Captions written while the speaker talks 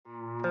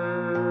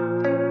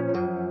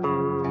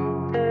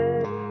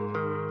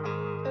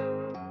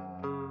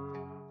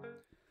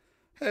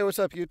Hey, what's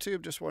up,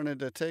 YouTube? Just wanted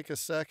to take a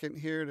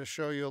second here to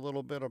show you a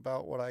little bit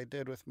about what I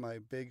did with my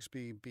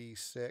Bigsby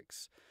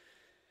B6.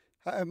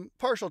 I'm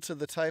partial to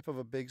the type of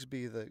a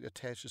Bigsby that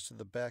attaches to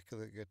the back of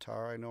the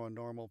guitar. I know a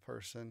normal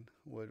person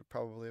would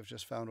probably have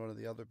just found one of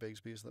the other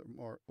Bigsbys that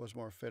was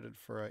more fitted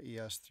for a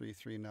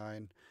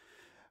ES339,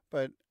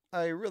 but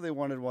I really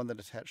wanted one that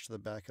attached to the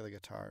back of the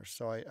guitar.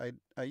 So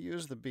I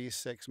used the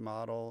B6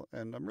 model,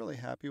 and I'm really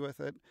happy with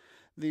it.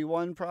 The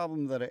one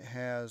problem that it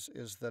has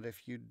is that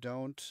if you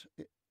don't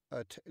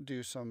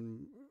do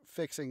some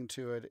fixing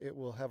to it, it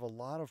will have a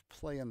lot of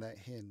play in that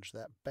hinge,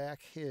 that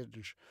back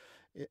hinge.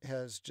 It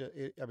has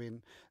I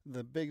mean,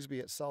 the Bigsby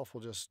itself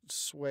will just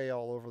sway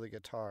all over the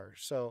guitar.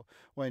 So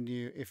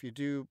if you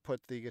do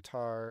put the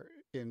guitar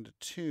into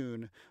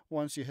tune,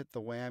 once you hit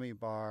the whammy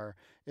bar,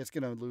 it's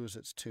going to lose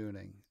its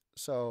tuning.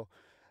 So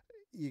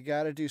you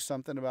got to do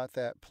something about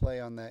that play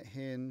on that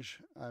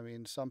hinge. I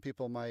mean, some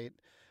people might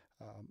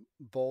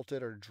bolt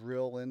it or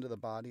drill into the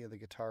body of the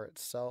guitar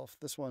itself.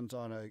 This one's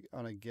on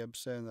a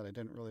Gibson that I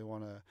didn't really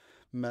want to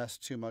mess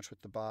too much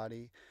with the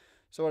body.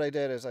 So what I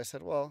did is I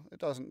said, well, it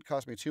doesn't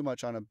cost me too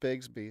much on a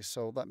Bigsby,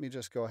 so let me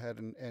just go ahead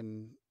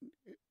and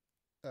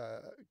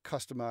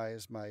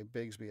customize my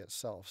Bigsby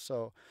itself.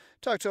 So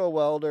talked to a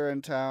welder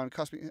in town.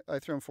 Cost me, I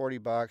threw him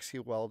 $40. He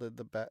welded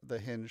the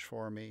hinge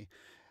for me.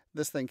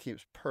 This thing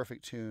keeps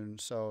perfect tune,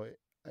 so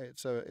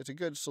it's a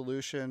good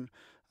solution.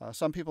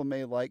 Some people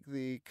may like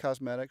the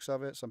cosmetics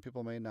of it. Some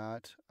people may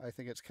not. I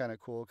think it's kind of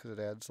cool because it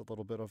adds a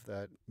little bit of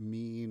that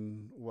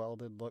mean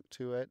welded look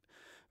to it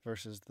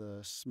versus the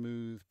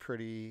smooth,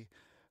 pretty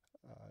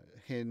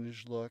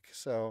hinge look.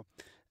 So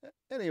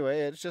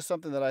anyway, it's just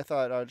something that I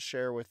thought I'd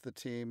share with the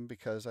team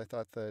because I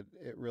thought that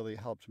it really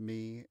helped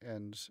me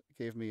and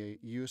gave me a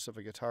use of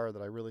a guitar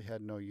that I really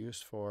had no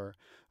use for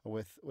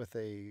with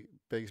a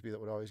Bigsby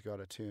that would always go out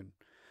of tune.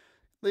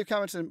 Leave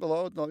comments in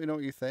below. Let me know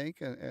what you think,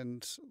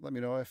 and let me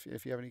know if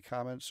you have any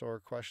comments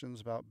or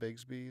questions about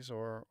Bigsby's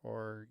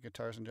or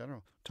guitars in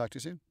general. Talk to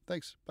you soon.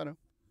 Thanks. Bye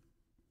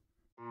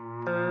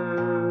now.